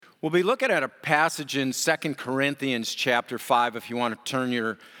We'll be looking at a passage in 2 Corinthians chapter 5. If you want to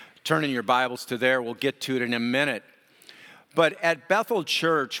turn in your Bibles to there, we'll get to it in a minute. But at Bethel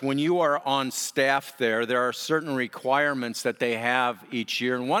Church, when you are on staff there are certain requirements that they have each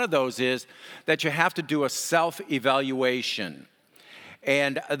year. And one of those is that you have to do a self-evaluation.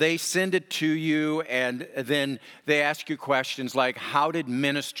 And they send it to you, and then they ask you questions like, how did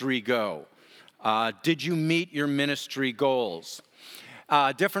ministry go? Did you meet your ministry goals?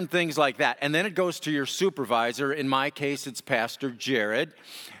 Different things like that. And then it goes to your supervisor. In my case, it's Pastor Jared.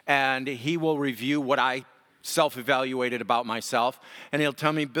 And he will review what I self-evaluated about myself. And he'll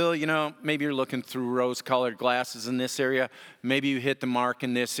tell me, Bill, maybe you're looking through rose-colored glasses in this area. Maybe you hit the mark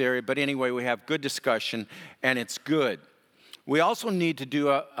in this area. But anyway, we have good discussion, and it's good. We also need to do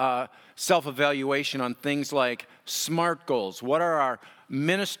a self-evaluation on things like SMART goals. What are our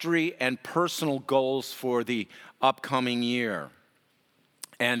ministry and personal goals for the upcoming year?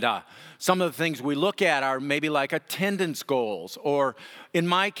 And some of the things we look at are maybe like attendance goals. Or in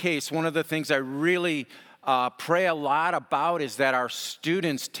my case, one of the things I really pray a lot about is that our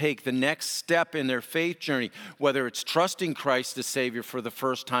students take the next step in their faith journey, whether it's trusting Christ as Savior for the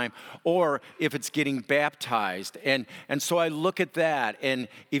first time or if it's getting baptized. And so I look at that and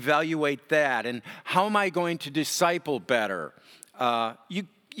evaluate that. And how am I going to disciple better?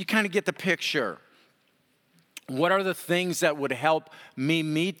 You kind of get the picture. What are the things that would help me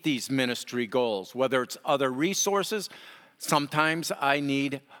meet these ministry goals? Whether it's other resources, sometimes I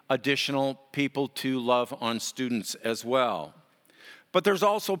need additional people to love on students as well. But there's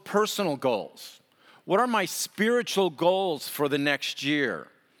also personal goals. What are my spiritual goals for the next year?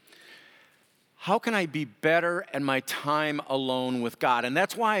 How can I be better at my time alone with God? And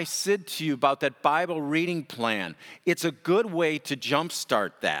that's why I said to you about that Bible reading plan. It's a good way to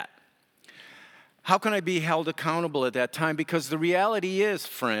jumpstart that. How can I be held accountable at that time? Because the reality is,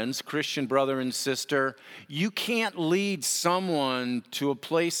 friends, Christian brother and sister, you can't lead someone to a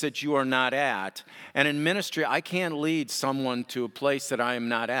place that you are not at. And in ministry, I can't lead someone to a place that I am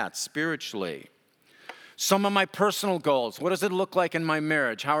not at spiritually. Some of my personal goals. What does it look like in my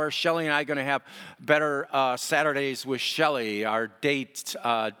marriage? How are Shelley and I going to have better Saturdays with Shelley, our date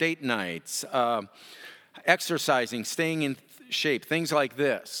nights, exercising, staying in shape, things like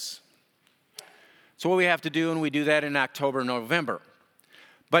this. So what we have to do, and we do that in October, November.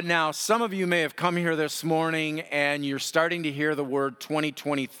 But now, some of you may have come here this morning, and you're starting to hear the word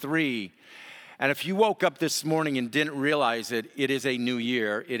 2023. And if you woke up this morning and didn't realize it, it is a new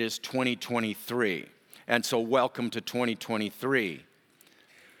year. It is 2023. And so welcome to 2023.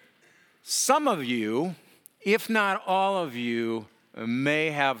 Some of you, if not all of you,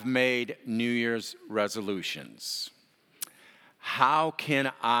 may have made New Year's resolutions. How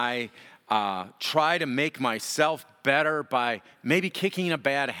can I try to make myself better by maybe kicking a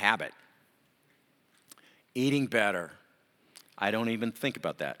bad habit? Eating better. I don't even think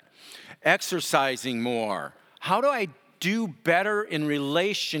about that. Exercising more. How do I do better in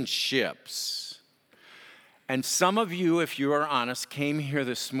relationships? And some of you, if you are honest, came here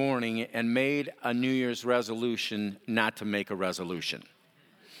this morning and made a New Year's resolution not to make a resolution.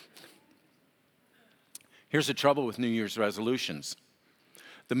 Here's the trouble with New Year's resolutions.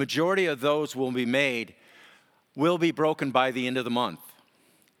 The majority of those will be broken by the end of the month.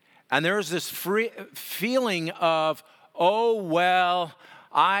 And there's this feeling of, oh, well,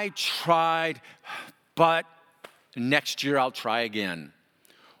 I tried, but next year I'll try again.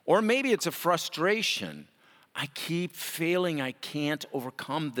 Or maybe it's a frustration. I keep failing. I can't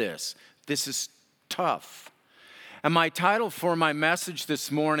overcome this. This is tough. And my title for my message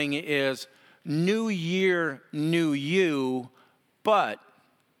this morning is New Year, New You, but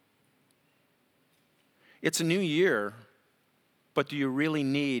it's a new year, but do you really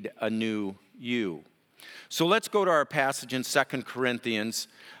need a new you? So let's go to our passage in 2 Corinthians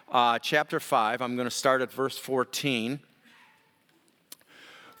chapter 5. I'm going to start at verse 14.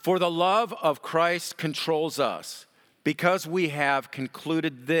 For the love of Christ controls us, because we have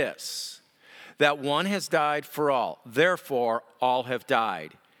concluded this, that one has died for all, therefore all have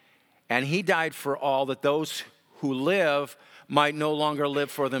died. And he died for all, that those who live might no longer live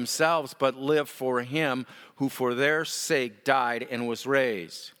for themselves, but live for him who for their sake died and was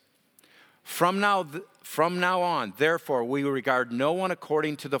raised. From now on, therefore, we regard no one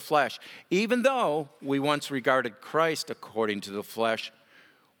according to the flesh. Even though we once regarded Christ according to the flesh,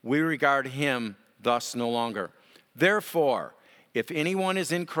 we regard him thus no longer. Therefore, if anyone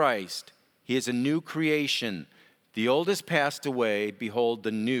is in Christ, he is a new creation. The old has passed away. Behold,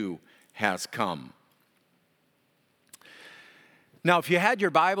 the new has come. Now, if you had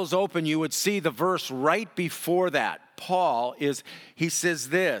your Bibles open, you would see the verse right before that. Paul is, he says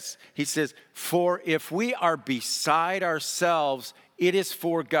this. He says, for if we are beside ourselves, it is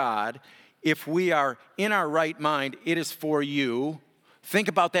for God. If we are in our right mind, it is for you. Think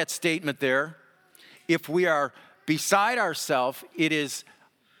about that statement there. If we are beside ourselves, it is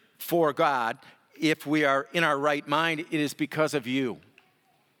for God. If we are in our right mind, it is because of you.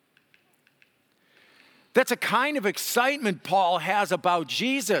 That's a kind of excitement Paul has about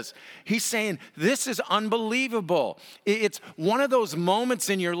Jesus. He's saying, this is unbelievable. It's one of those moments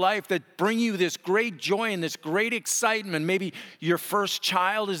in your life that bring you this great joy and this great excitement. Maybe your first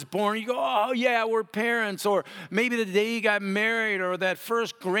child is born. You go, oh, yeah, we're parents. Or maybe the day you got married, or that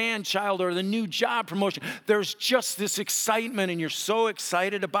first grandchild, or the new job promotion. There's just this excitement, and you're so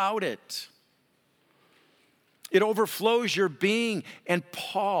excited about it. It overflows your being. And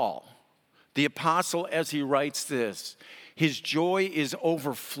Paul, the apostle, as he writes this, his joy is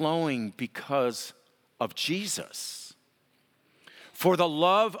overflowing because of Jesus. For the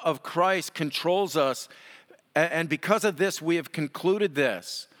love of Christ controls us, and because of this, we have concluded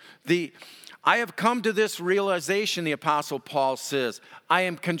this. I have come to this realization, the apostle Paul says, I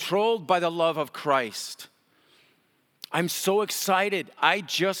am controlled by the love of Christ. I'm so excited, I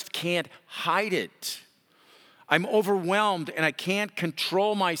just can't hide it. I'm overwhelmed and I can't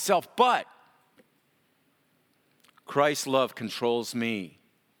control myself, but Christ's love controls me.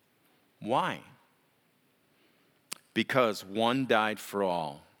 Why? Because one died for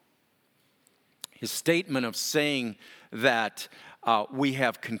all. His statement of saying that we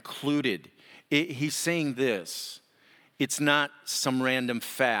have concluded, he's saying this. It's not some random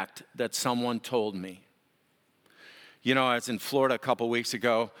fact that someone told me. You know, I was in Florida a couple weeks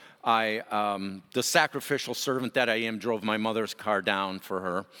ago. The sacrificial servant that I am, drove my mother's car down for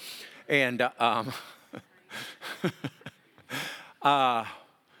her. And I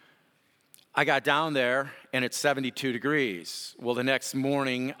got down there, and it's 72 degrees. Well, the next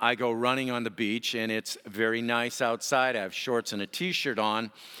morning, I go running on the beach, and it's very nice outside. I have shorts and a T-shirt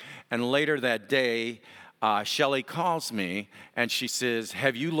on. And later that day, Shelley calls me, and she says,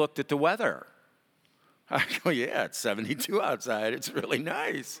 have you looked at the weather? I go, yeah, it's 72 outside. It's really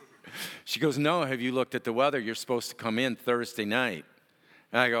nice. She goes, no, have you looked at the weather? You're supposed to come in Thursday night.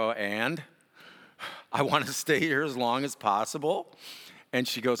 And I go, and? I want to stay here as long as possible. And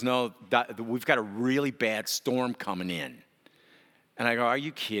she goes, no, we've got a really bad storm coming in. And I go, are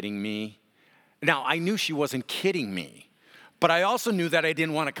you kidding me? Now, I knew she wasn't kidding me, but I also knew that I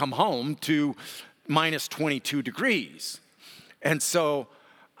didn't want to come home to minus 22 degrees. And so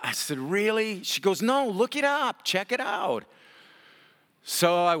I said, really? She goes, no, look it up, check it out.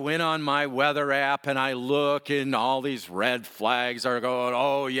 So I went on my weather app and I look, and all these red flags are going,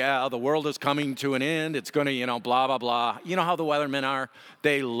 oh yeah, the world is coming to an end. It's going to, blah, blah, blah. You know how the weathermen are?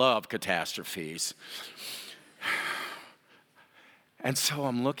 They love catastrophes. And so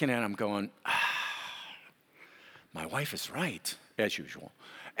I'm looking at them going, my wife is right, as usual.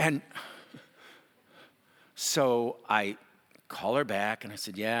 And so I call her back and I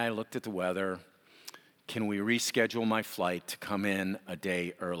said, yeah, I looked at the weather. Can we reschedule my flight to come in a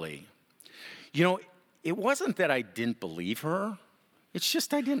day early? It wasn't that I didn't believe her. It's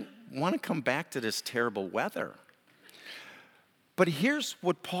just I didn't want to come back to this terrible weather. But here's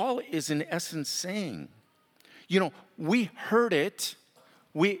what Paul is in essence saying. We heard it,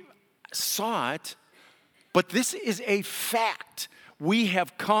 we saw it, but this is a fact. We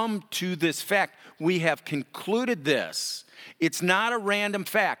have come to this fact. We have concluded this. It's not a random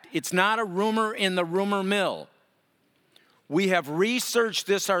fact. It's not a rumor in the rumor mill. We have researched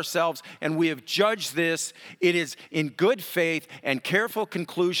this ourselves, and we have judged this. It is in good faith and careful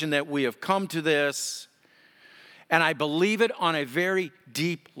conclusion that we have come to this, and I believe it on a very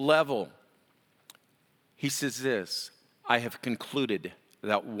deep level. He says this, I have concluded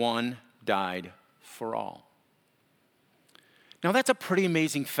that one died for all. Now, that's a pretty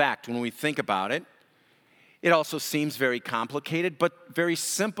amazing fact when we think about it. It also seems very complicated, but very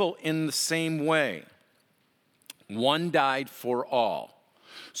simple in the same way. One died for all.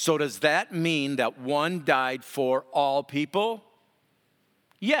 So does that mean that one died for all people?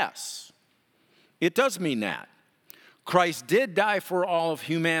 Yes, it does mean that. Christ did die for all of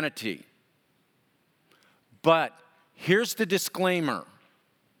humanity. But here's the disclaimer.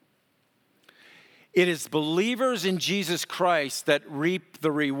 It is believers in Jesus Christ that reap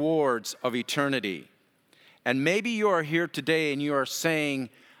the rewards of eternity. And maybe you are here today and you are saying,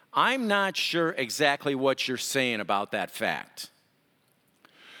 I'm not sure exactly what you're saying about that fact.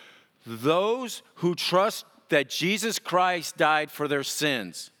 Those who trust that Jesus Christ died for their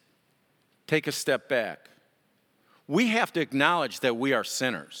sins, take a step back. We have to acknowledge that we are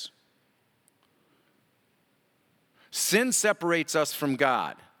sinners. Sin separates us from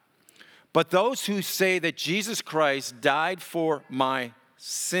God. But those who say that Jesus Christ died for my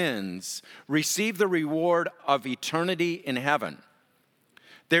sins receive the reward of eternity in heaven.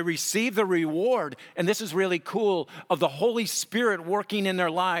 They receive the reward, and this is really cool, of the Holy Spirit working in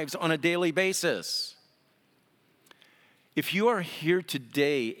their lives on a daily basis. If you are here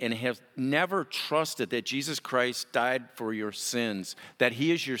today and have never trusted that Jesus Christ died for your sins, that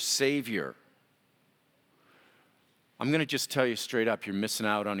he is your Savior, I'm going to just tell you straight up, you're missing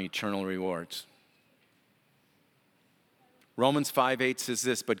out on eternal rewards. Romans 5:8 says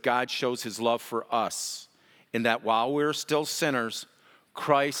this, but God shows his love for us in that while we're still sinners,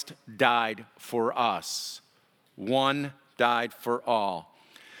 Christ died for us. One died for all.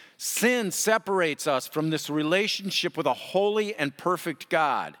 Sin separates us from this relationship with a holy and perfect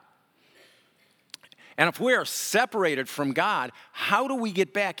God. And if we are separated from God, how do we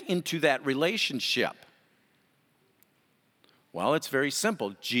get back into that relationship? Well, it's very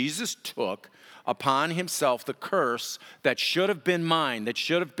simple. Jesus took upon himself the curse that should have been mine, that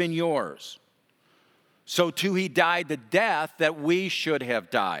should have been yours. So too he died the death that we should have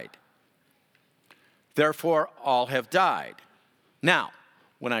died. Therefore, all have died. Now,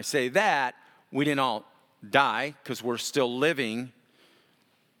 when I say that, we didn't all die because we're still living.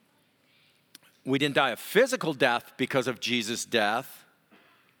 We didn't die a physical death because of Jesus' death.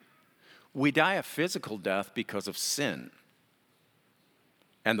 We die a physical death because of sin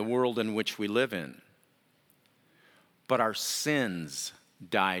and the world in which we live in. But our sins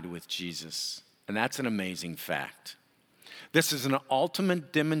died with Jesus, and that's an amazing fact. This is an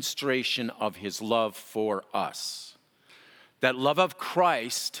ultimate demonstration of his love for us. That love of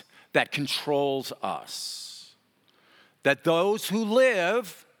Christ that controls us. That those who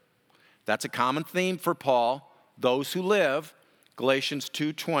live, that's a common theme for Paul, those who live, Galatians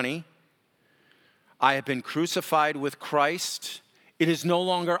 2:20, I have been crucified with Christ. It is no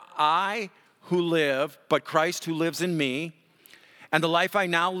longer I who live, but Christ who lives in me. And the life I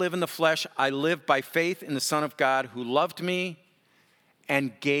now live in the flesh, I live by faith in the Son of God who loved me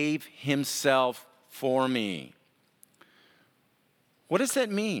and gave himself for me. What does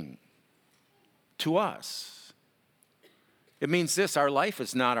that mean to us? It means this, our life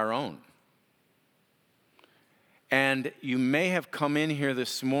is not our own. And you may have come in here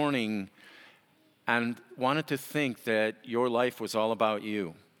this morning and wanted to think that your life was all about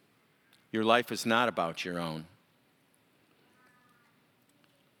you. Your life is not about your own.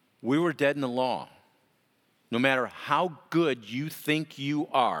 We were dead in the law. No matter how good you think you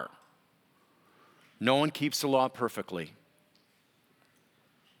are, no one keeps the law perfectly.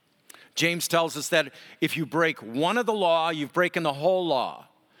 James tells us that if you break one of the law, you've broken the whole law.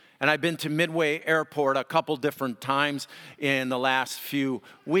 And I've been to Midway Airport a couple different times in the last few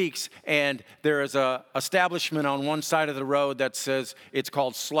weeks, and there is an establishment on one side of the road that says it's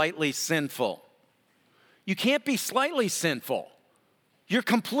called Slightly Sinful. You can't be slightly sinful. You're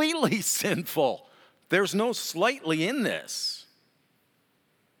completely sinful. There's no slightly in this.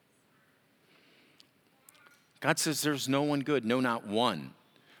 God says there's no one good, no, not one.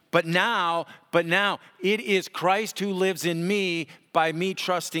 But now, it is Christ who lives in me by me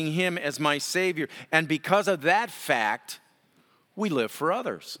trusting him as my Savior. And because of that fact, we live for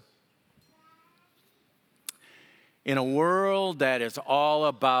others. In a world that is all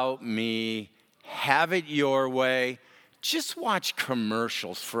about me, have it your way, just watch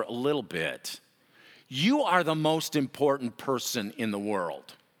commercials for a little bit. You are the most important person in the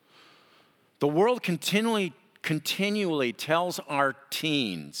world. The world continually tells our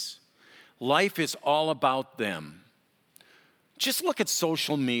teens life is all about them. Just look at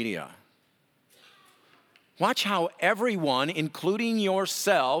social media. Watch how everyone, including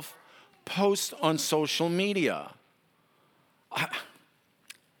yourself, posts on social media.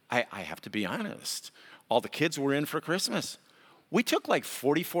 I have to be honest. All the kids were in for Christmas. We took like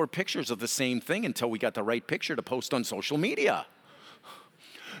 44 pictures of the same thing until we got the right picture to post on social media.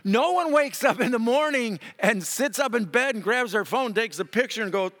 No one wakes up in the morning and sits up in bed and grabs their phone, takes a picture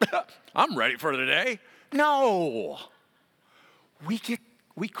and goes, I'm ready for today. No.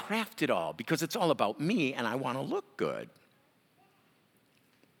 We craft it all because it's all about me and I want to look good.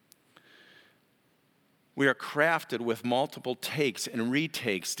 We are crafted with multiple takes and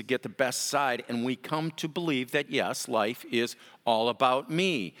retakes to get the best side, and we come to believe that, yes, life is all about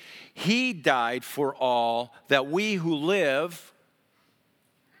me. He died for all, that we who live,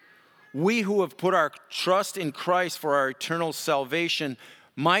 we who have put our trust in Christ for our eternal salvation,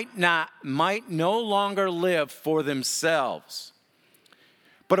 might no longer live for themselves.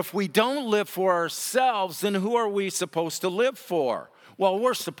 But if we don't live for ourselves, then who are we supposed to live for? Well,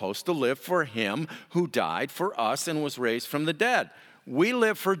 we're supposed to live for him who died for us and was raised from the dead. We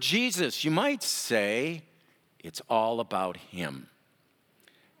live for Jesus. You might say it's all about him.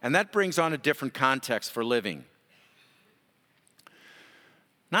 And that brings on a different context for living.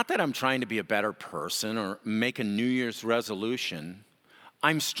 Not that I'm trying to be a better person or make a New Year's resolution.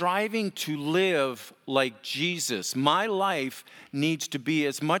 I'm striving to live like Jesus. My life needs to be,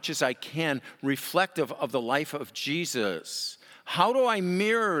 as much as I can, reflective of the life of Jesus. How do I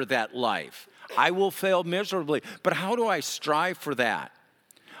mirror that life? I will fail miserably, but how do I strive for that?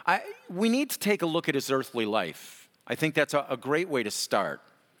 We need to take a look at his earthly life. I think that's a great way to start.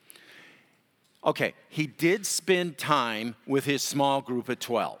 Okay, he did spend time with his small group of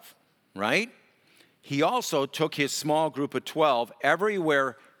 12, right? He also took his small group of 12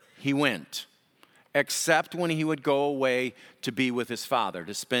 everywhere he went, except when he would go away to be with his Father,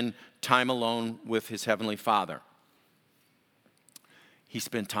 to spend time alone with his heavenly Father. He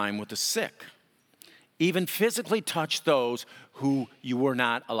spent time with the sick, even physically touched those who you were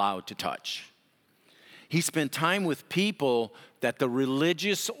not allowed to touch. He spent time with people that the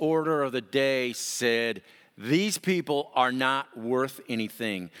religious order of the day said, these people are not worth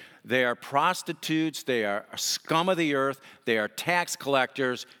anything. They are prostitutes, they are scum of the earth, they are tax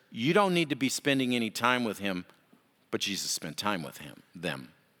collectors. You don't need to be spending any time with him, but Jesus spent time with them.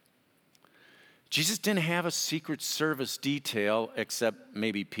 Jesus didn't have a secret service detail, except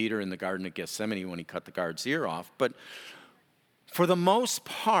maybe Peter in the Garden of Gethsemane when he cut the guard's ear off. But for the most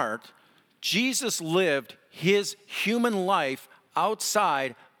part, Jesus lived his human life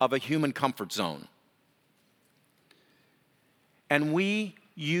outside of a human comfort zone. And we,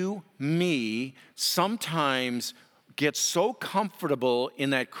 you, me, sometimes get so comfortable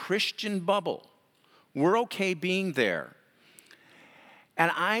in that Christian bubble. We're okay being there. And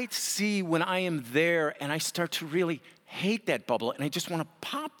I see when I am there and I start to really hate that bubble and I just want to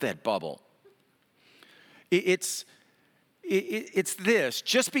pop that bubble. It's this: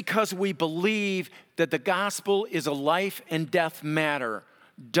 just because we believe that the gospel is a life and death matter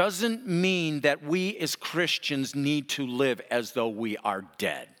doesn't mean that we as Christians need to live as though we are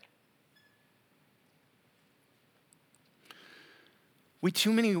dead. We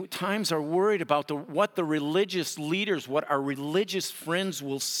too many times are worried about what the religious leaders, what our religious friends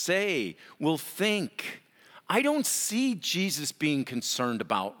will say, will think. I don't see Jesus being concerned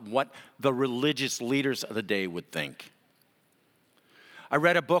about what the religious leaders of the day would think. I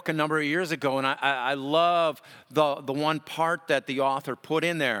read a book a number of years ago, and I love the one part that the author put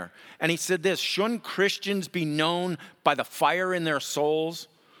in there. And he said this: shouldn't Christians be known by the fire in their souls,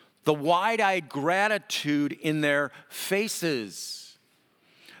 the wide-eyed gratitude in their faces,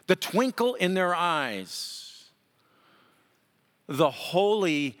 the twinkle in their eyes, the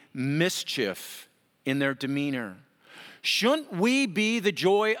holy mischief in their demeanor? Shouldn't we be the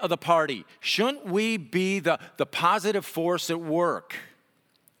joy of the party? Shouldn't we be the positive force at work?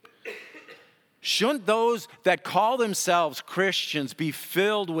 Shouldn't those that call themselves Christians be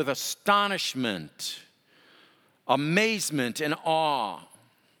filled with astonishment, amazement, and awe?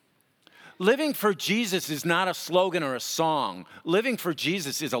 Living for Jesus is not a slogan or a song. Living for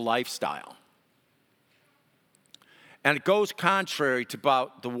Jesus is a lifestyle. And it goes contrary to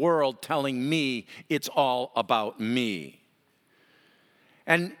about the world telling me it's all about me.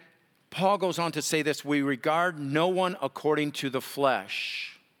 And Paul goes on to say this: we regard no one according to the flesh.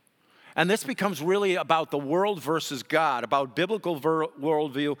 And this becomes really about the world versus God, about biblical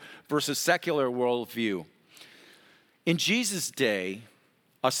worldview versus secular worldview. In Jesus' day,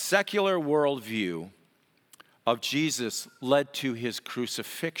 a secular worldview of Jesus led to his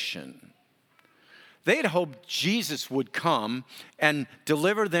crucifixion. They had hoped Jesus would come and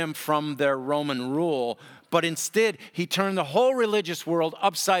deliver them from their Roman rule, but instead he turned the whole religious world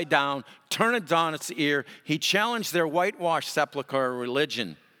upside down, turned it on its ear. He challenged their whitewashed sepulchre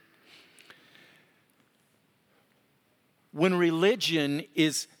religion. When religion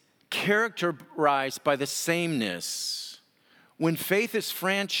is characterized by the sameness, when faith is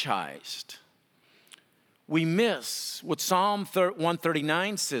franchised, we miss what Psalm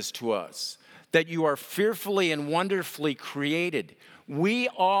 139 says to us, that you are fearfully and wonderfully created. We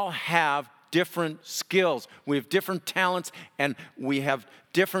all have different skills. We have different talents, and we have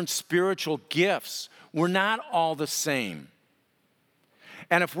different spiritual gifts. We're not all the same.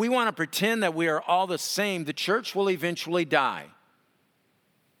 And if we want to pretend that we are all the same, the church will eventually die.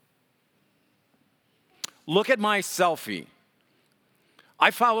 Look at my selfie.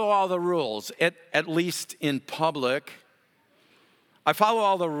 I follow all the rules, at least in public. I follow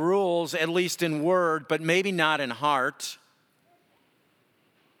all the rules, at least in word, but maybe not in heart.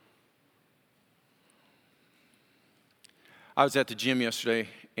 I was at the gym yesterday,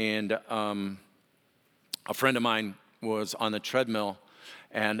 and a friend of mine was on the treadmill,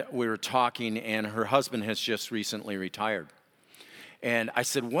 and we were talking, and her husband has just recently retired. And I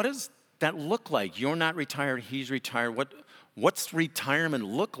said, what does that look like? You're not retired, he's retired. What's retirement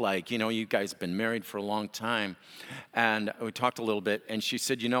look like? You know, you guys have been married for a long time. And we talked a little bit, and she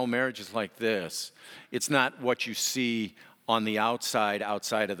said, marriage is like this. It's not what you see on the outside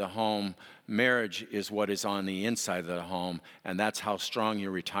of the home. Marriage is what is on the inside of the home, and that's how strong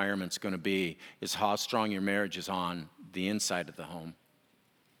your retirement's going to be, is how strong your marriage is on the inside of the home.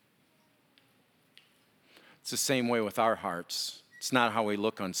 It's the same way with our hearts. It's not how we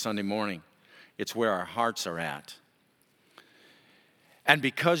look on Sunday morning. It's where our hearts are at. And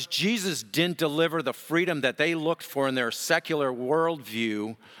because Jesus didn't deliver the freedom that they looked for in their secular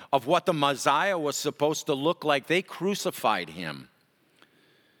worldview of what the Messiah was supposed to look like, they crucified him.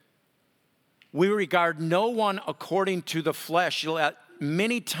 We regard no one according to the flesh.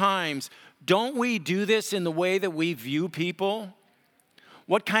 Many times, don't we do this in the way that we view people?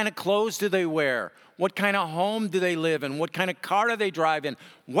 What kind of clothes do they wear? What kind of home do they live in? What kind of car do they drive in?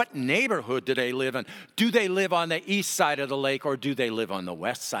 What neighborhood do they live in? Do they live on the east side of the lake, or do they live on the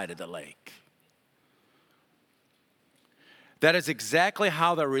west side of the lake? That is exactly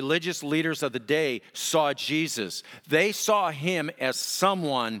how the religious leaders of the day saw Jesus. They saw him as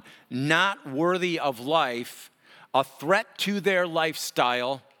someone not worthy of life, a threat to their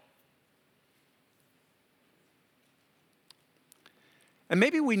lifestyle. And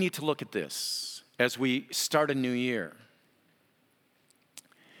maybe we need to look at this as we start a new year.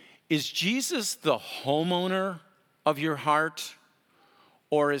 Is Jesus the homeowner of your heart,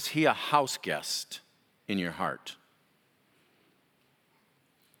 or is he a house guest in your heart?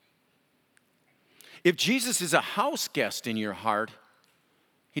 If Jesus is a house guest in your heart,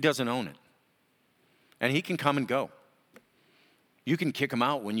 he doesn't own it. And he can come and go. You can kick him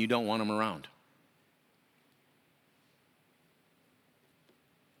out when you don't want him around.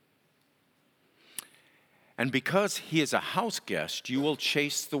 And because he is a house guest, you will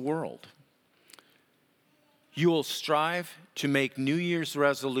chase the world. You will strive to make New Year's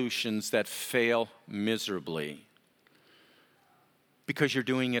resolutions that fail miserably because you're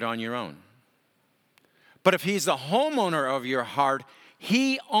doing it on your own. But if he's the homeowner of your heart,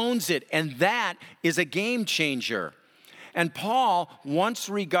 he owns it, and that is a game changer. And Paul once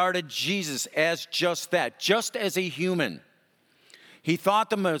regarded Jesus as just that, just as a human. He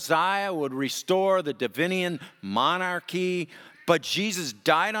thought the Messiah would restore the Davidian monarchy, but Jesus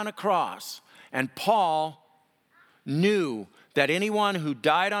died on a cross, and Paul knew that anyone who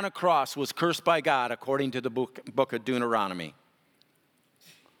died on a cross was cursed by God, according to the book of Deuteronomy.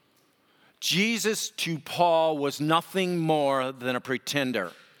 Jesus to Paul was nothing more than a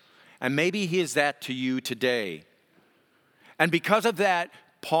pretender. And maybe he is that to you today. And because of that,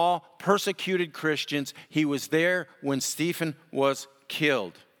 Paul persecuted Christians. He was there when Stephen was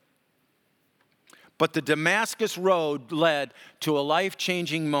killed. But the Damascus road led to a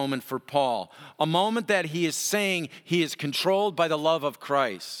life-changing moment for Paul. A moment that he is saying he is controlled by the love of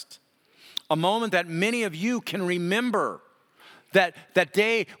Christ. A moment that many of you can remember. That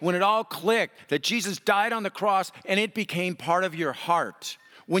day when it all clicked, that Jesus died on the cross and it became part of your heart.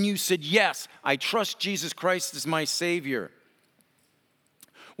 When you said, yes, I trust Jesus Christ as my Savior.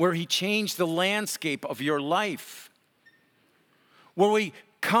 Where he changed the landscape of your life. Where we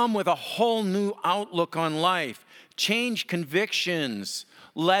come with a whole new outlook on life. Changed convictions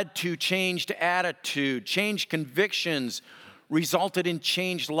led to changed attitude. Changed convictions resulted in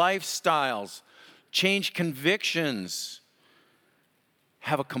changed lifestyles. Changed convictions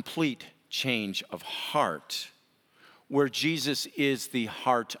have a complete change of heart, where Jesus is the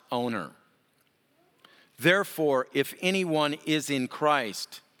heart owner. Therefore, if anyone is in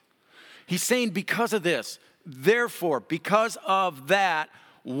Christ, he's saying because of this, therefore, because of that,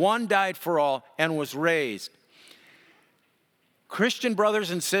 one died for all and was raised. Christian brothers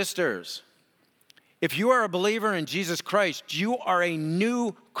and sisters, if you are a believer in Jesus Christ, you are a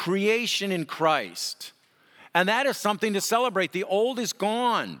new creation in Christ. And that is something to celebrate. The old is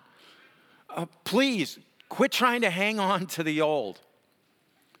gone. Please, quit trying to hang on to the old.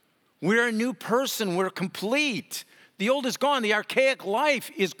 We're a new person. We're complete. The old is gone. The archaic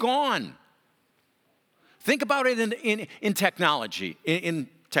life is gone. Think about it in technology, in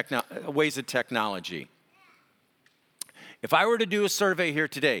ways of technology. If I were to do a survey here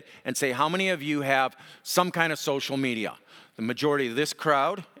today and say, how many of you have some kind of social media? The majority of this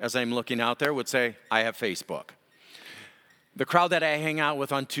crowd, as I'm looking out there, would say, I have Facebook. The crowd that I hang out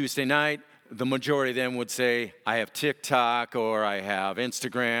with on Tuesday night, the majority of them would say, I have TikTok, or I have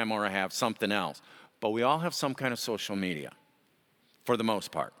Instagram, or I have something else. But we all have some kind of social media. for the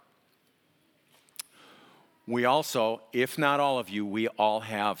most part. We also, if not all of you, we all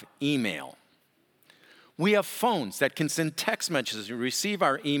have email. We have phones that can send text messages, receive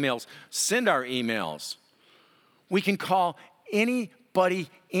our emails, send our emails. We can call anybody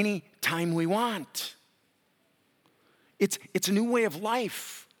anytime we want. It's a new way of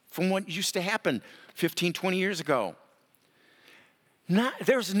life from what used to happen 15, 20 years ago.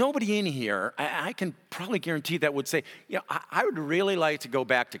 There's nobody in here, I can probably guarantee that would say, I would really like to go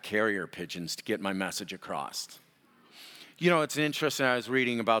back to carrier pigeons to get my message across. It's interesting, I was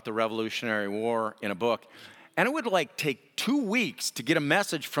reading about the Revolutionary War in a book, and it would take 2 weeks to get a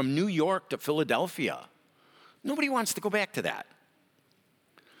message from New York to Philadelphia. Nobody wants to go back to that.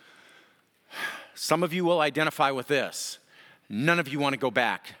 Some of you will identify with this. None of you want to go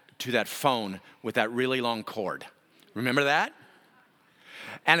back to that phone with that really long cord. Remember that?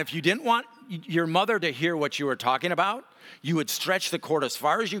 And if you didn't want your mother to hear what you were talking about, you would stretch the cord as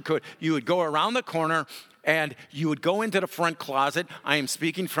far as you could. You would go around the corner and you would go into the front closet. I am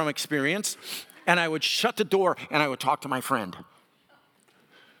speaking from experience. And I would shut the door and I would talk to my friend.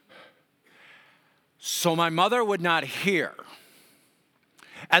 So my mother would not hear.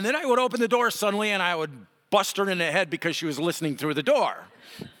 And then I would open the door suddenly and I would bust her in the head because she was listening through the door.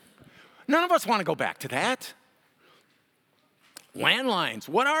 None of us want to go back to that. Landlines,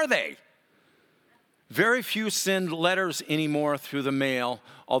 what are they? Very few send letters anymore through the mail,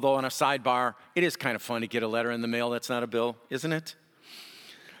 although on a sidebar, it is kind of fun to get a letter in the mail that's not a bill, isn't it?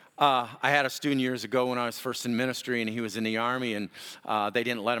 I had a student years ago when I was first in ministry, and he was in the Army, and they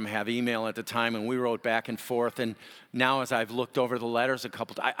didn't let him have email at the time, and we wrote back and forth. And now as I've looked over the letters a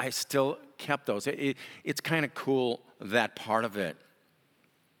couple times, I still kept those. It's kind of cool, that part of it.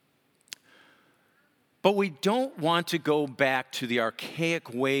 But we don't want to go back to the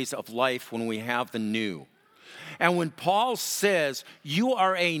archaic ways of life when we have the new. And when Paul says, you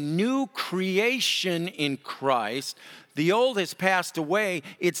are a new creation in Christ, the old has passed away,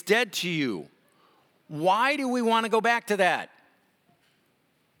 it's dead to you. Why do we want to go back to that?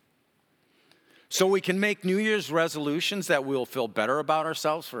 So we can make New Year's resolutions that we'll feel better about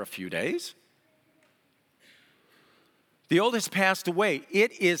ourselves for a few days? The old has passed away.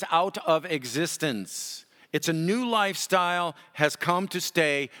 It is out of existence. It's a new lifestyle has come to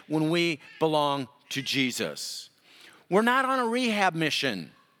stay when we belong to Jesus. We're not on a rehab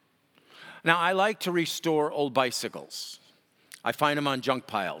mission. Now, I like to restore old bicycles. I find them on junk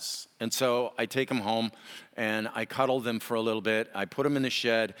piles. And so I take them home and I cuddle them for a little bit. I put them in the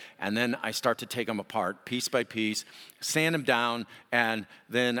shed and then I start to take them apart piece by piece, sand them down, and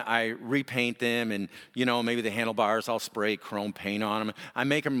then I repaint them. And, maybe the handlebars, I'll spray chrome paint on them. I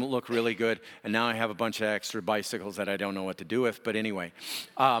make them look really good. And now I have a bunch of extra bicycles that I don't know what to do with. But anyway,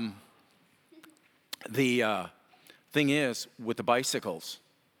 the thing is with the bicycles,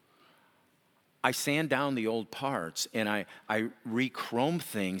 I sand down the old parts and I re-chrome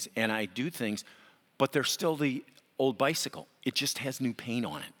things and I do things, but they're still the old bicycle. It just has new paint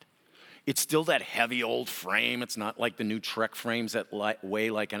on it. It's still that heavy old frame. It's not like the new Trek frames that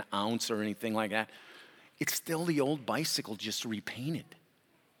weigh like an ounce or anything like that. It's still the old bicycle, just repainted.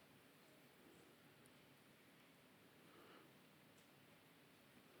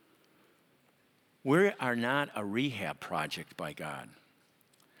 We are not a rehab project by God.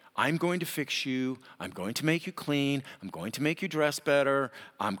 I'm going to fix you. I'm going to make you clean. I'm going to make you dress better.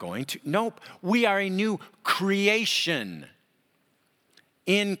 Nope. We are a new creation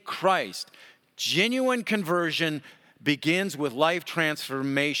in Christ. Genuine conversion begins with life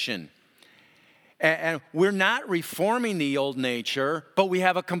transformation. And we're not reforming the old nature, but we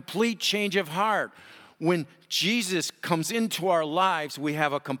have a complete change of heart. When Jesus comes into our lives, we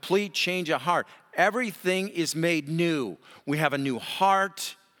have a complete change of heart. Everything is made new. We have a new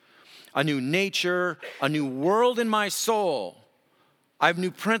heart, a new nature, a new world in my soul. I have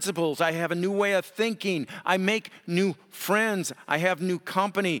new principles. I have a new way of thinking. I make new friends. I have new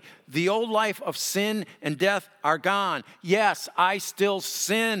company. The old life of sin and death are gone. Yes, I still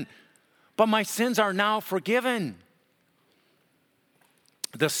sin, but my sins are now forgiven.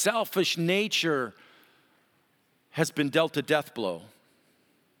 The selfish nature has been dealt a death blow.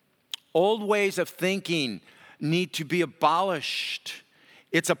 Old ways of thinking need to be abolished.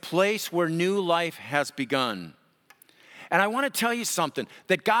 It's a place where new life has begun. And I want to tell you something,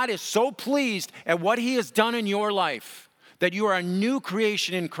 that God is so pleased at what he has done in your life, that you are a new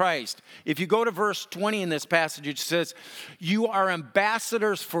creation in Christ. If you go to verse 20 in this passage, it says, you are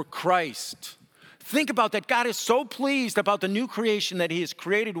ambassadors for Christ. Think about that. God is so pleased about the new creation that he has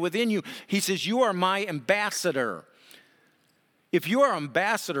created within you. He says, you are my ambassador. If you are an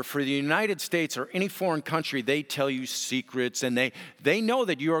ambassador for the United States or any foreign country, they tell you secrets, and they know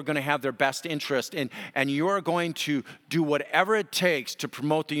that you are going to have their best interest, and you are going to do whatever it takes to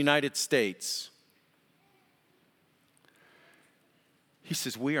promote the United States. He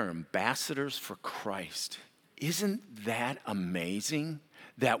says, we are ambassadors for Christ. Isn't that amazing?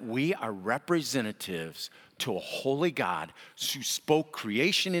 That we are representatives to a holy God who spoke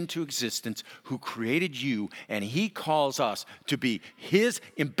creation into existence, who created you, and he calls us to be his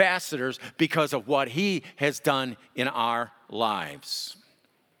ambassadors because of what he has done in our lives.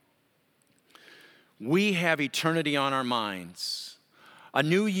 We have eternity on our minds. A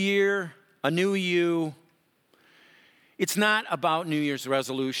new year, a new you. It's not about New Year's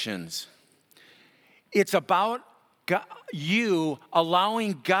resolutions. It's about you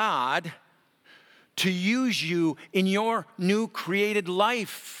allowing God to use you in your new created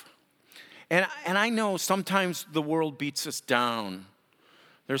life. And I know sometimes the world beats us down.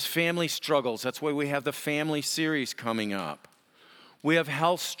 There's family struggles. That's why we have the family series coming up. We have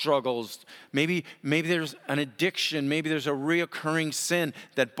health struggles. Maybe there's an addiction. Maybe there's a reoccurring sin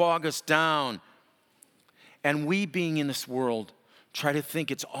that bog us down. And we, being in this world, try to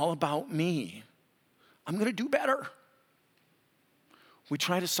think it's all about me. I'm going to do better. We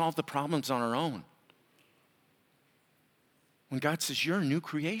try to solve the problems on our own. When God says, you're a new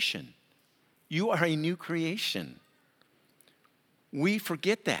creation. You are a new creation. We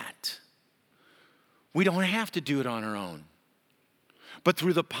forget that. We don't have to do it on our own. But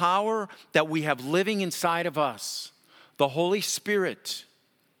through the power that we have living inside of us, the Holy Spirit,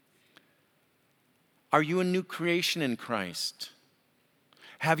 are you a new creation in Christ?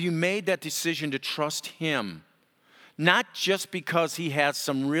 Have you made that decision to trust him? Not just because he has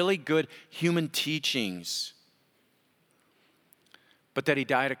some really good human teachings, but that he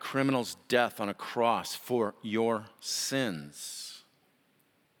died a criminal's death on a cross for your sins.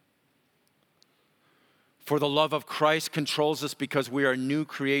 For the love of Christ controls us because we are a new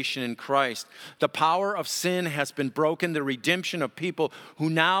creation in Christ. The power of sin has been broken. The redemption of people who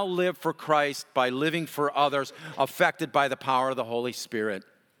now live for Christ by living for others, affected by the power of the Holy Spirit.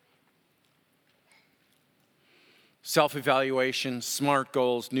 Self-evaluation, SMART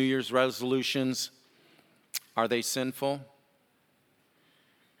goals, New Year's resolutions, are they sinful?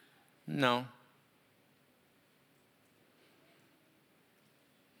 No.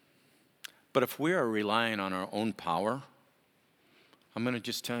 But if we are relying on our own power, I'm going to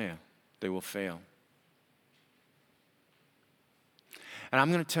just tell you, they will fail. And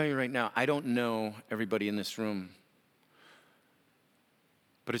I'm going to tell you right now, I don't know everybody in this room,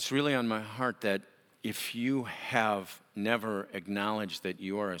 but it's really on my heart that if you have never acknowledged that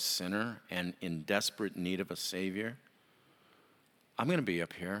you are a sinner and in desperate need of a Savior, I'm going to be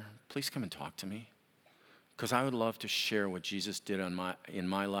up here. Please come and talk to me, because I would love to share what Jesus did in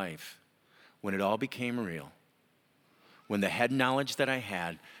my life when it all became real, when the head knowledge that I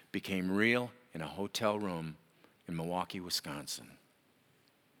had became real in a hotel room in Milwaukee, Wisconsin.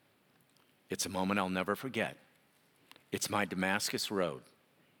 It's a moment I'll never forget. It's my Damascus Road.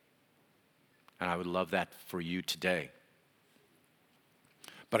 And I would love that for you today.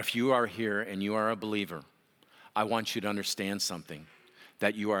 But if you are here and you are a believer, I want you to understand something,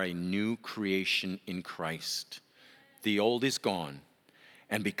 that you are a new creation in Christ. The old is gone.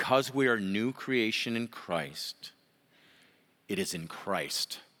 And because we are new creation in Christ, it is in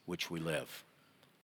Christ which we live.